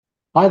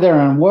Hi there,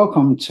 and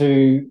welcome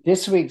to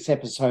this week's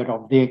episode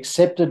of the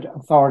Accepted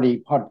Authority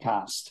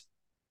podcast.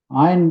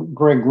 I'm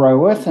Greg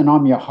Roworth, and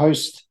I'm your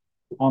host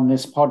on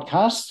this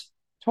podcast,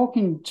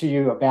 talking to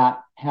you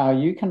about how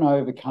you can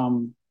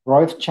overcome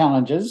growth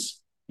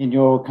challenges in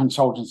your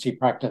consultancy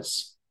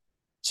practice.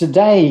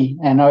 Today,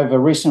 and over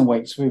recent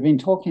weeks, we've been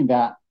talking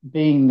about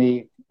being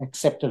the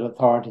accepted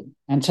authority.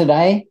 And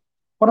today,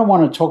 what I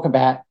want to talk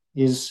about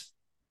is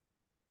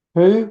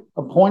who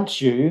appoints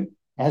you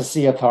as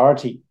the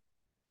authority.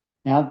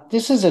 Now,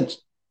 this is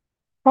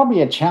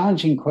probably a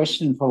challenging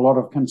question for a lot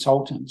of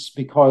consultants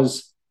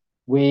because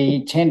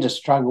we tend to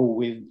struggle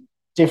with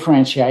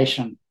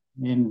differentiation.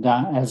 And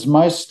as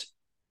most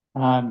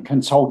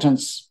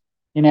consultants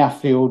in our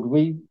field,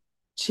 we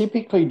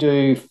typically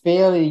do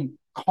fairly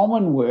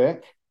common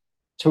work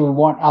to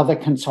what other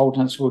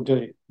consultants will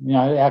do. You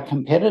know, our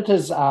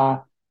competitors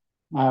are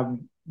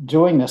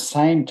doing the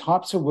same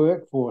types of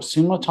work for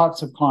similar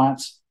types of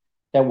clients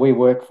that we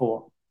work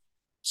for.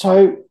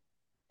 So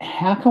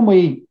how can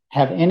we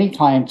have any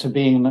claim to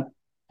being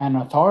an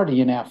authority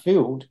in our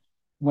field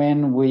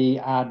when we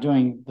are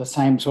doing the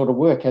same sort of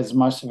work as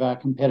most of our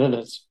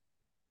competitors?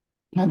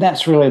 And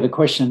that's really the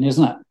question,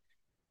 isn't it?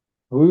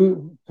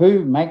 Who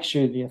makes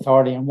you the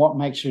authority and what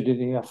makes you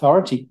the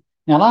authority?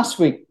 Now, last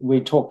week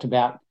we talked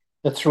about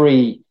the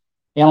three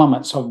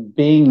elements of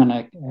being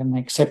an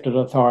accepted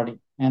authority,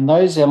 and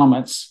those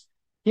elements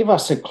give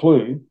us a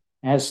clue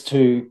as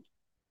to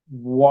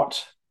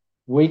what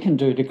we can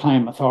do to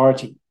claim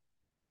authority.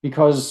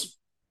 Because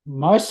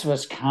most of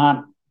us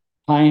can't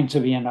claim to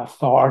be an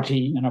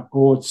authority in a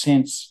broad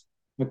sense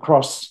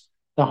across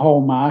the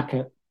whole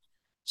market.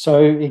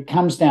 So it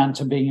comes down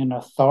to being an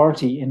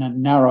authority in a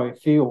narrow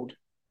field.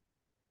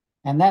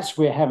 And that's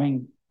where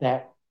having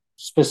that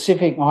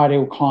specific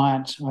ideal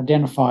client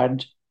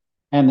identified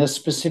and the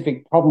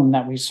specific problem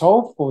that we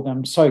solve for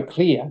them so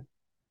clear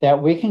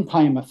that we can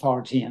claim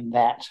authority in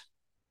that.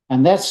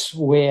 And that's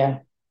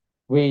where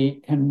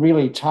we can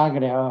really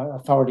target our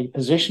authority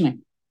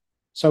positioning.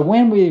 So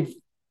when we've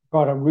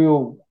got a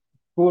real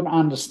good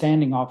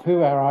understanding of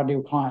who our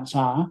ideal clients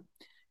are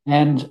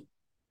and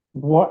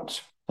what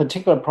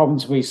particular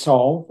problems we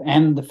solve,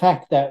 and the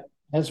fact that,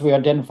 as we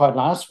identified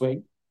last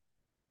week,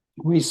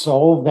 we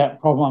solve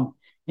that problem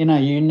in a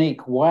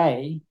unique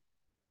way,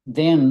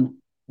 then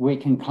we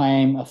can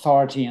claim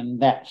authority in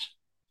that.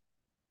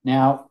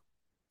 Now,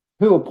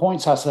 who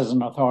appoints us as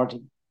an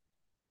authority?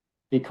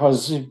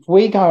 Because if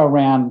we go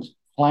around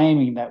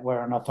claiming that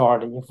we're an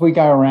authority, if we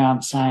go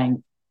around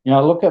saying, you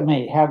know, look at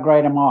me, how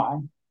great am I?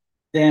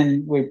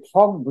 Then we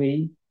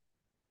probably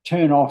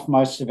turn off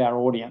most of our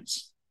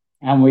audience.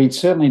 And we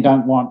certainly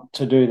don't want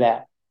to do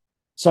that.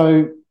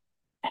 So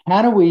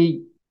how do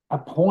we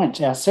appoint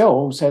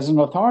ourselves as an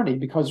authority?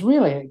 Because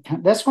really,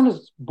 that's what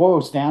it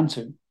boils down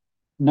to.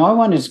 No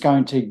one is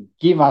going to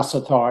give us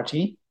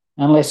authority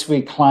unless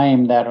we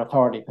claim that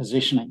authority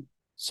positioning.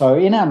 So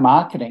in our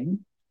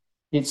marketing,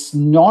 it's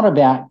not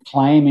about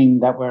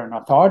claiming that we're an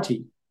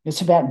authority. It's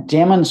about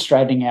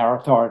demonstrating our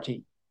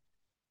authority.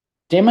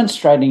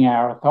 Demonstrating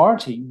our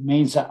authority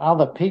means that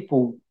other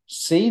people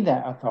see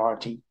that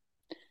authority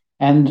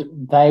and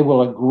they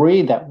will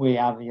agree that we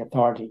are the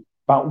authority.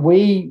 But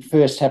we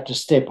first have to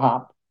step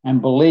up and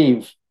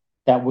believe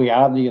that we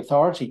are the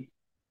authority.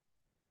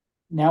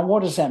 Now,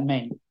 what does that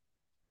mean?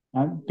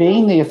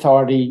 Being the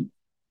authority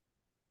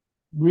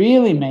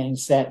really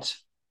means that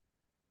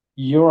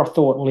you're a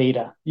thought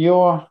leader.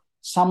 You're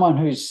someone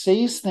who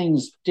sees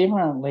things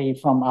differently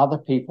from other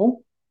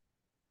people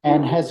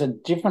and has a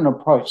different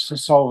approach to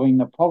solving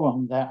the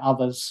problem that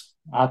others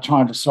are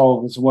trying to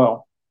solve as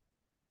well.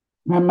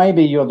 And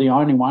maybe you're the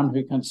only one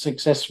who can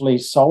successfully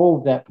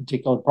solve that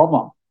particular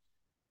problem.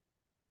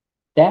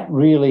 That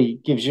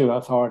really gives you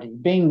authority.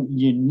 Being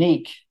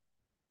unique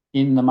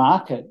in the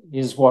market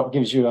is what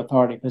gives you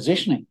authority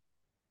positioning.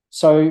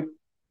 So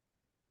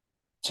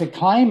to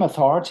claim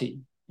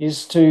authority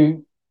is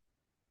to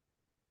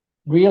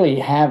really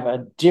have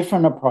a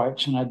different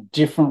approach and a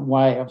different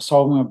way of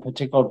solving a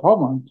particular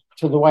problem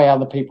to the way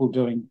other people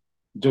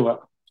do it.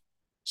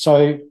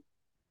 So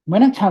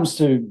when it comes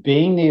to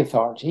being the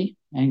authority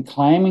and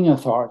claiming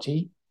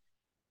authority,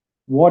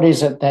 what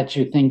is it that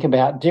you think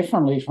about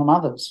differently from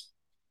others?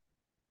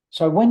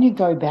 So when you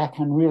go back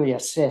and really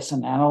assess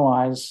and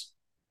analyze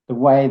the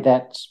way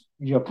that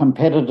your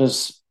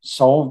competitors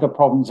solve the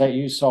problems that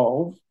you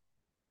solve,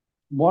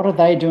 what are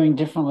they doing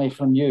differently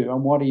from you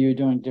and what are you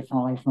doing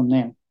differently from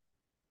them?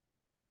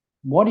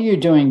 What are you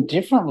doing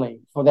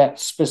differently for that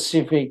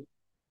specific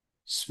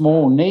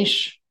small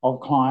niche of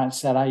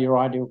clients that are your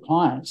ideal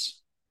clients?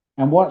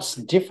 And what's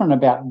different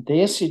about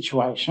their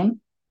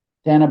situation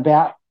than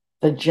about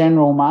the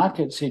general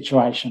market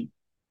situation?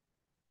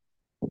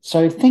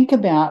 So think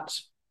about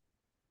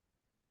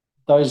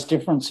those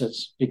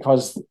differences,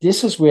 because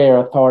this is where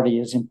authority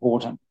is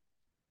important.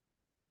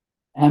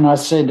 And I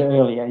said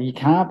earlier, you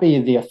can't be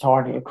the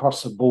authority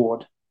across the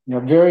board. You know,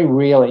 very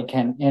rarely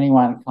can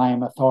anyone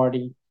claim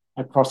authority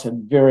across a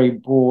very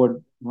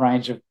broad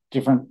range of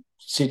different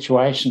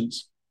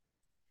situations.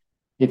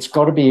 It's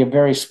got to be a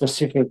very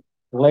specific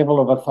level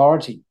of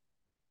authority.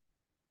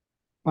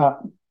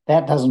 But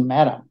that doesn't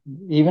matter.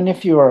 Even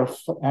if you're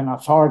an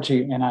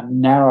authority in a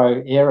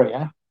narrow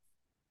area,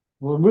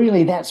 well,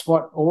 really, that's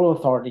what all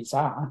authorities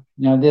are.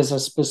 There's a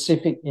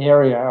specific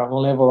area or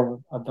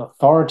level of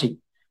authority.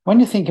 When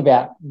you think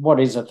about what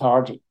is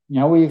authority,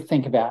 we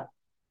think about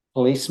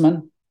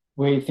policemen,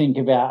 we think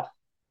about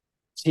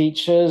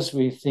teachers,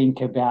 we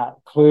think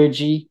about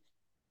clergy,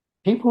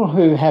 people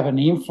who have an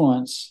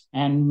influence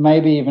and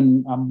maybe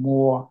even a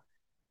more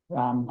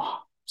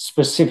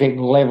specific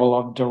level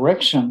of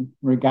direction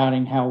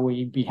regarding how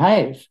we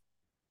behave.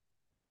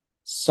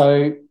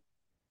 So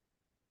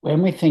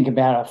when we think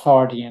about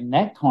authority in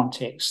that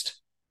context,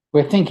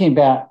 we're thinking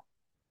about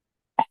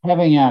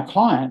having our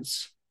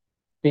clients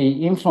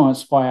be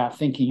influenced by our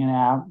thinking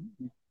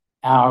and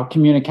our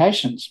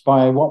communications,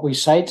 by what we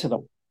say to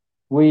them.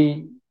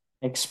 We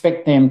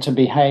expect them to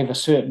behave a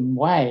certain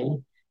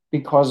way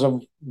because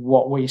of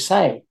what we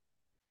say.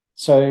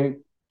 So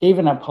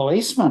even a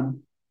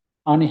policeman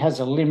only has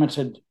a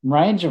limited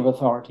range of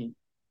authority.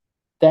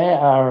 They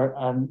are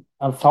an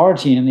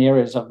authority in the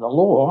areas of the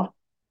law,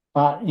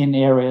 but in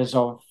areas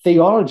of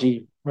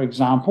theology, for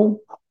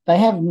example, they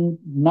have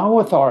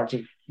no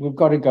authority. We've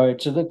got to go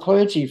to the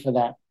clergy for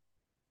that.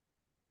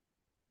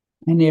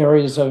 In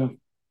areas of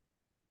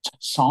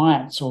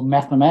science or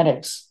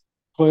mathematics,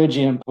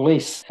 clergy and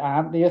police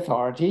aren't the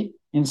authority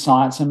in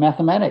science and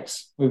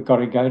mathematics. We've got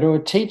to go to a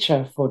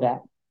teacher for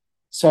that.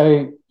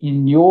 So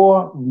in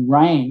your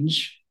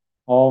range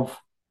of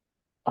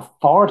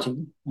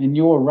authority, in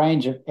your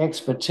range of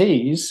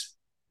expertise,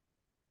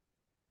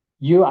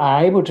 you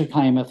are able to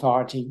claim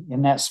authority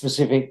in that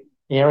specific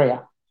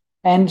area.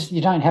 And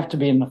you don't have to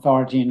be an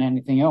authority in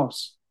anything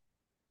else.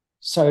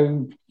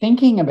 So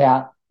thinking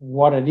about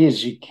what it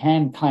is you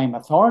can claim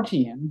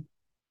authority in,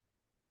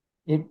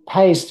 it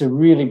pays to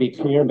really be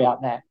clear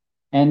about that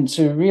and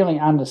to really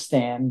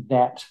understand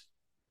that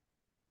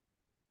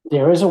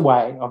there is a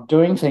way of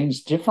doing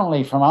things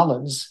differently from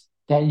others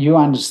that you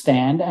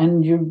understand,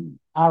 and you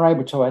are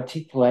able to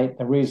articulate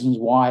the reasons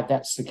why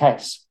that's the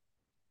case.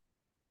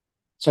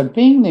 So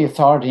being the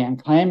authority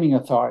and claiming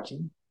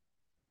authority,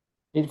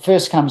 it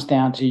first comes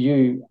down to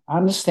you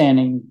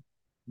understanding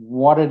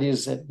what it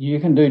is that you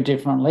can do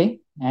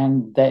differently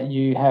and that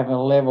you have a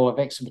level of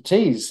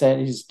expertise that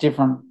is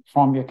different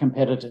from your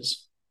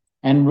competitors,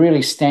 and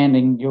really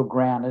standing your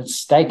ground and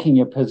staking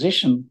your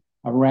position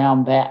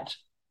around that.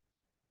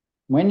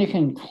 When you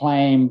can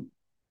claim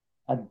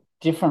a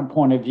different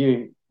point of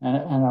view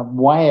and a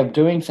way of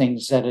doing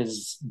things that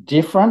is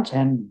different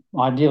and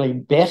ideally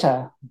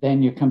better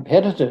than your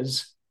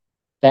competitors,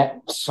 that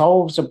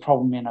solves a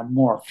problem in a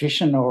more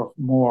efficient or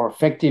more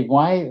effective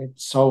way. It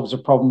solves a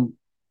problem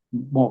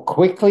more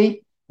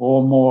quickly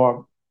or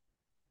more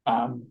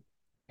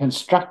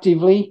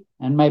constructively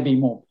and maybe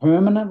more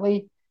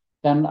permanently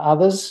than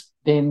others,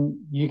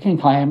 then you can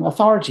claim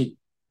authority.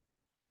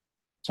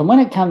 So when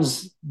it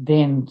comes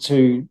then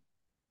to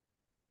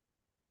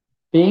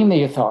being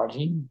the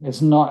authority,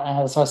 it's not,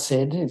 as I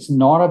said, it's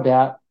not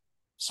about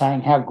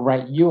saying how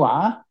great you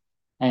are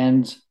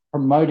and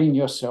promoting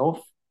yourself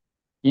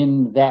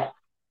in that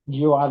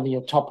you are the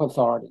top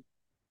authority,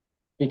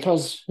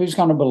 because who's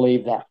going to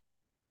believe that?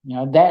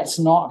 That's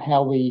not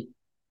how we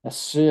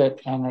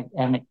assert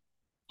and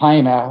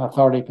claim our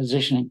authority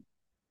positioning.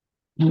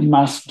 We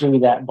must do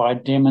that by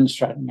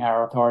demonstrating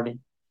our authority.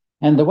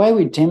 And the way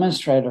we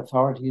demonstrate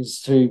authority is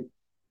to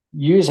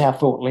use our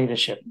thought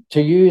leadership,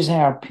 to use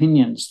our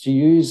opinions, to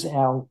use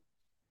our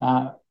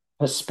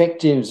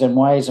perspectives and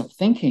ways of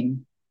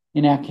thinking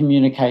in our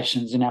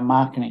communications, in our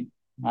marketing,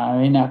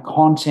 in our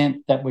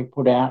content that we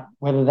put out,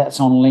 whether that's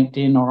on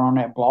LinkedIn or on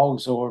our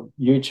blogs or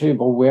YouTube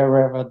or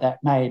wherever that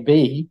may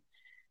be.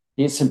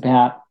 It's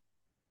about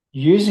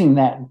using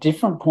that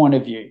different point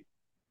of view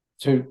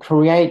to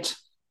create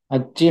a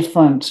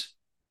different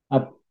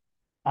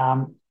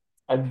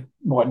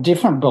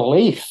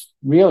belief,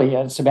 really.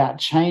 It's about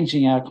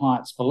changing our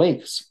clients'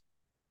 beliefs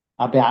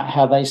about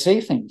how they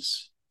see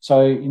things.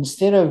 So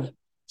instead of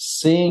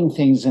seeing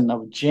things in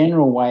the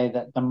general way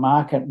that the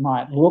market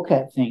might look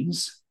at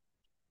things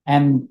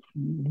and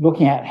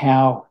looking at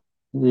how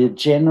the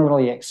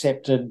generally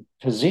accepted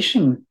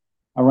position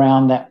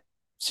around that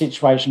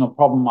situation or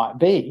problem might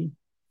be,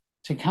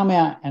 to come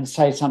out and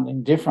say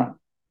something different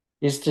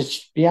is to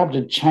be able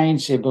to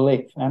change their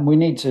belief. And we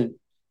need to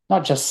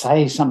not just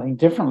say something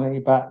differently,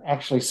 but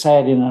actually say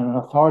it in an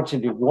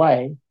authoritative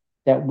way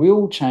that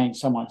will change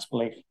someone's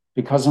belief.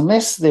 Because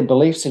unless their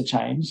beliefs are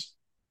changed,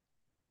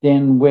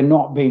 then we're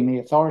not being the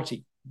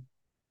authority.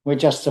 We're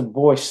just a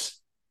voice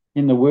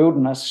in the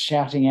wilderness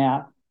shouting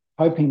out,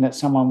 hoping that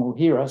someone will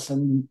hear us,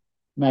 and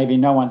maybe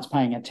no one's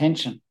paying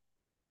attention.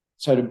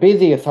 So to be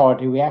the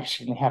authority, we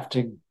actually have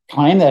to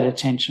claim that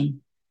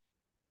attention,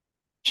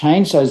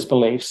 change those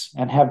beliefs,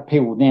 and have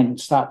people then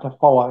start to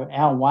follow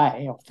our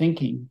way of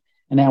thinking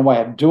and our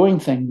way of doing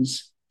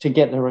things to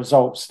get the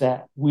results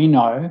that we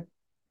know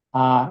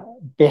are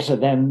better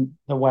than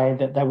the way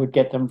that they would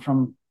get them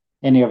from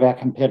any of our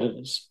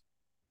competitors.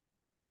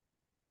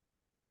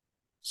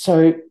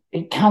 So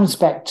it comes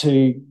back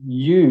to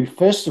you,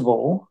 first of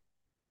all,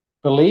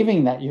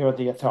 believing that you're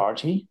the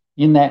authority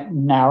in that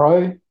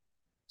narrow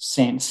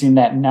sense, in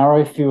that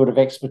narrow field of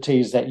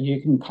expertise that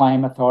you can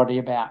claim authority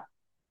about.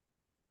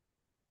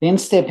 Then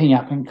stepping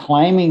up and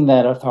claiming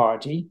that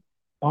authority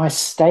by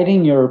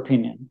stating your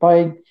opinion,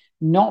 by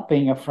not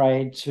being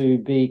afraid to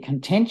be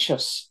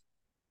contentious.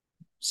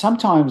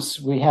 Sometimes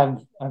we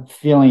have a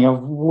feeling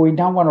of we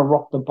don't want to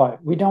rock the boat.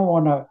 We don't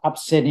want to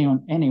upset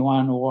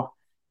anyone or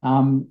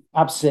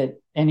upset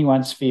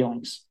anyone's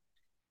feelings.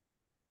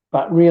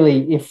 But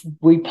really, if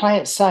we play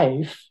it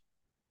safe,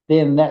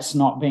 then that's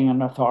not being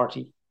an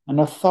authority. An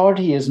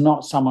authority is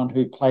not someone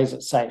who plays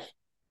it safe.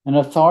 An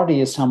authority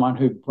is someone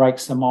who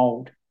breaks the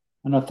mold.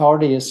 An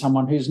authority is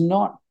someone who's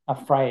not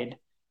afraid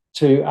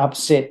to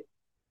upset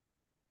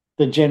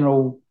the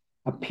general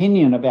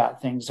opinion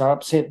about things or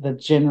upset the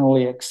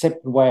generally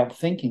accepted way of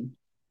thinking.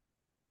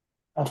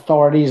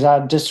 Authorities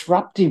are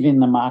disruptive in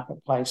the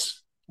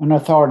marketplace. An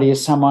authority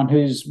is someone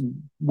who's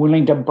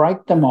willing to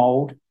break the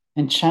mold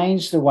and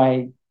change the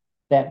way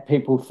that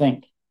people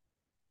think.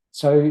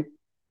 So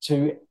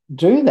to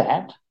do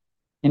that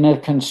in a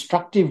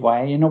constructive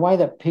way, in a way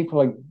that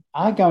people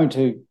are going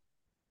to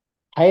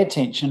pay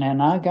attention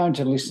and are going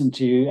to listen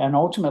to you and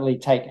ultimately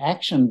take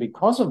action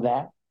because of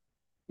that,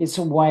 it's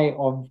a way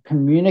of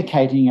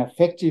communicating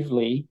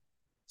effectively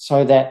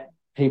so that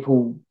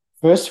people,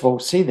 first of all,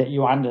 see that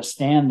you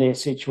understand their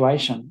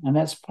situation. And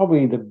that's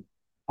probably the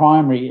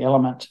primary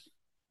element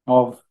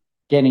of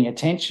getting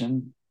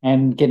attention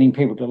and getting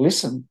people to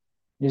listen,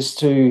 is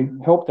to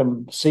help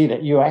them see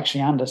that you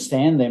actually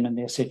understand them and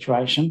their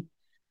situation.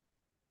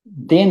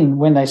 Then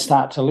when they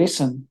start to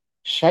listen,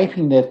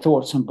 shaping their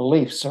thoughts and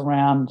beliefs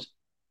around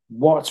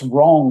what's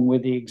wrong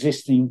with the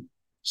existing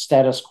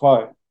status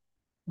quo.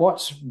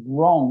 What's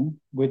wrong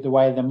with the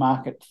way the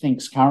market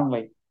thinks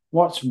currently?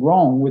 What's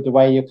wrong with the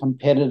way your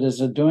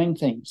competitors are doing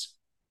things?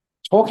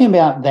 Talking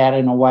about that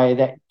in a way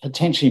that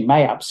potentially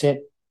may upset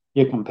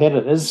your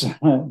competitors,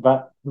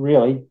 but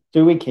really,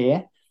 do we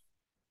care?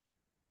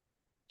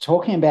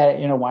 Talking about it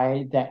in a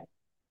way that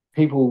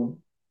people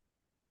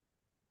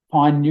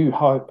find new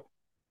hope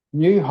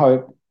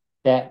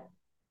that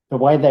the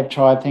way they've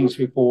tried things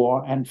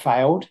before and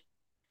failed,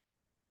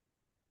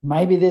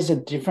 maybe there's a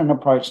different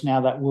approach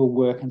now that will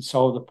work and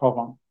solve the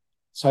problem.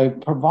 So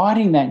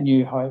providing that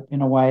new hope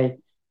in a way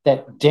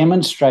that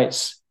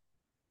demonstrates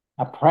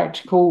a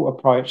practical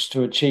approach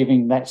to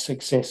achieving that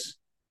success.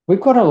 We've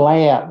got to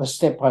lay out the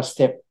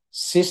step-by-step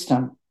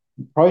system,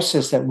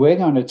 process that we're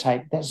going to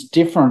take that's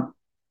different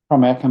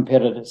from our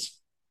competitors.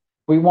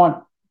 We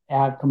want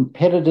our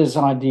competitors'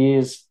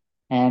 ideas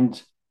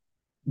and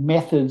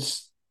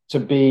methods to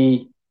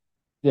be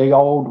the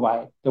old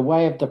way, the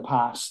way of the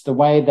past, the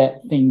way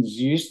that things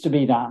used to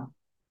be done.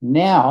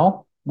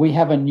 Now we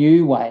have a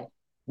new way.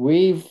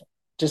 We've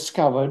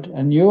discovered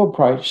a new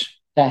approach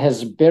that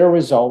has a better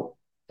result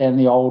than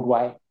the old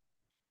way.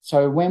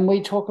 So when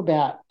we talk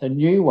about the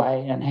new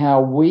way and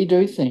how we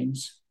do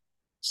things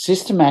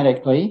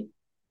systematically,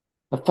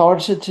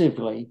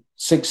 authoritatively,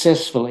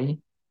 successfully,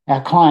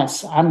 our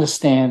clients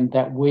understand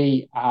that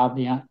we are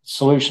the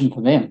solution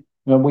for them,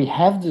 that we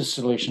have the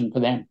solution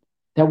for them,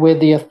 that we're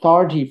the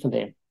authority for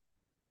them.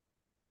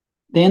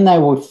 Then they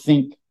will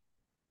think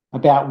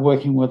about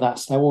working with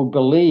us. They will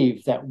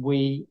believe that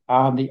we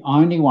are the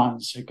only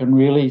ones who can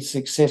really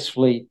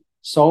successfully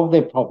solve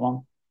their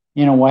problem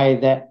in a way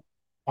that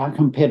our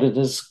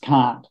competitors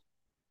can't.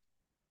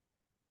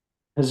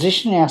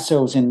 Positioning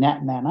ourselves in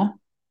that manner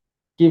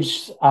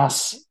gives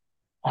us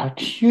a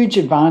huge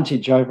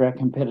advantage over our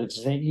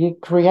competitors.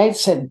 It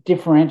creates that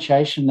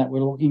differentiation that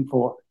we're looking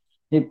for.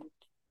 It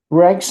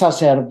breaks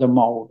us out of the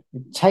mold.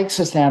 It takes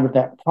us out of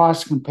that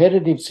price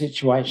competitive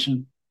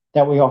situation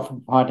that we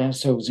often find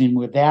ourselves in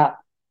without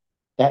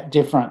that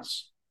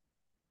difference.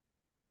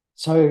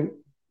 So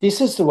this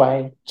is the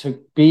way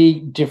to be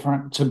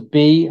different, to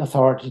be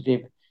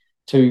authoritative,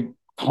 to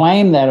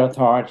claim that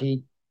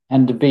authority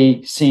and to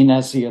be seen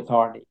as the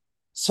authority.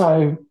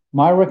 So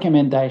my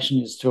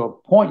recommendation is to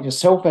appoint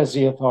yourself as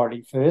the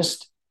authority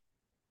first,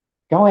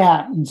 go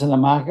out into the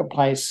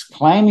marketplace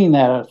claiming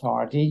that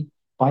authority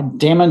by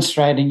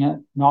demonstrating it,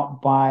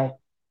 not by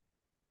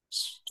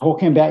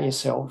talking about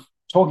yourself,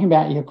 talking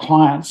about your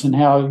clients and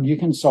how you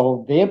can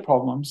solve their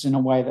problems in a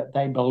way that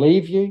they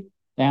believe you,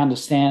 they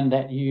understand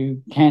that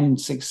you can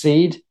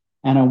succeed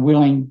and are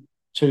willing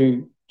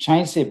to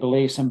change their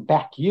beliefs and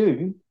back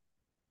you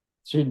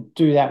to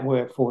do that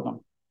work for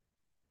them.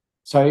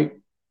 So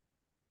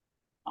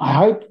I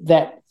hope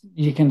that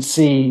you can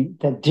see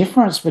the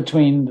difference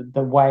between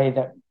the way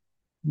that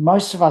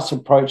most of us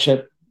approach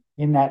it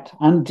in that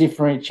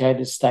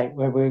undifferentiated state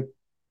where we're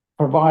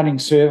providing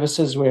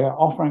services, we're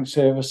offering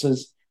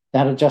services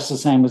that are just the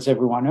same as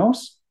everyone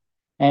else,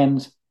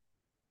 and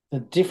the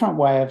different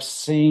way of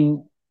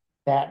seeing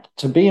that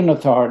to be an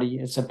authority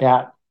is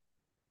about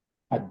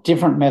a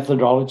different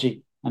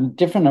methodology and a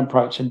different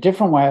approach, a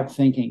different way of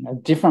thinking, a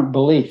different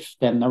belief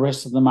than the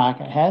rest of the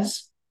market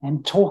has,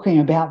 and talking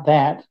about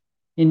that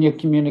in your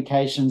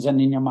communications and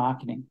in your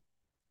marketing.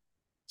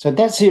 So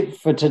that's it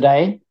for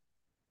today.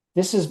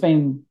 This has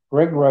been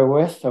Greg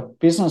Roworth of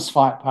Business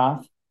Flight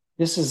Path.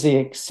 This is the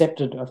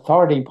Accepted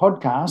Authority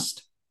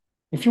podcast.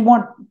 If you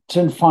want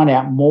to find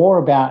out more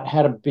about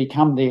how to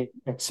become the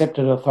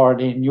accepted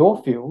authority in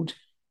your field,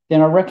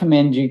 then I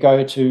recommend you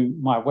go to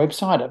my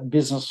website at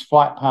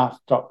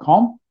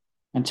businessflightpath.com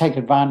and take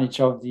advantage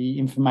of the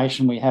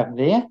information we have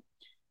there.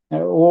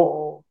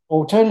 Or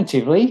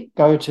alternatively,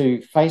 go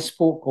to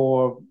Facebook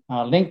or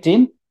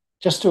LinkedIn,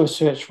 just do a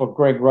search for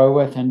Greg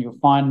Roworth and you'll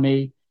find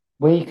me,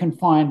 where you can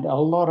find a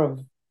lot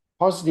of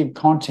positive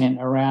content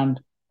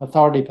around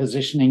authority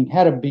positioning,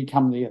 how to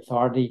become the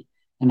authority,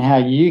 and how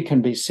you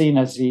can be seen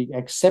as the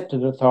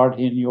accepted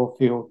authority in your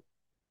field.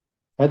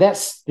 So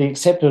that's the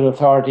accepted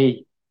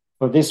authority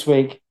for this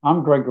week.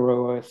 I'm Greg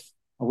Roworth.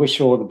 I wish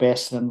you all the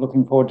best and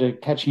looking forward to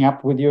catching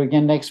up with you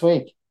again next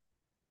week.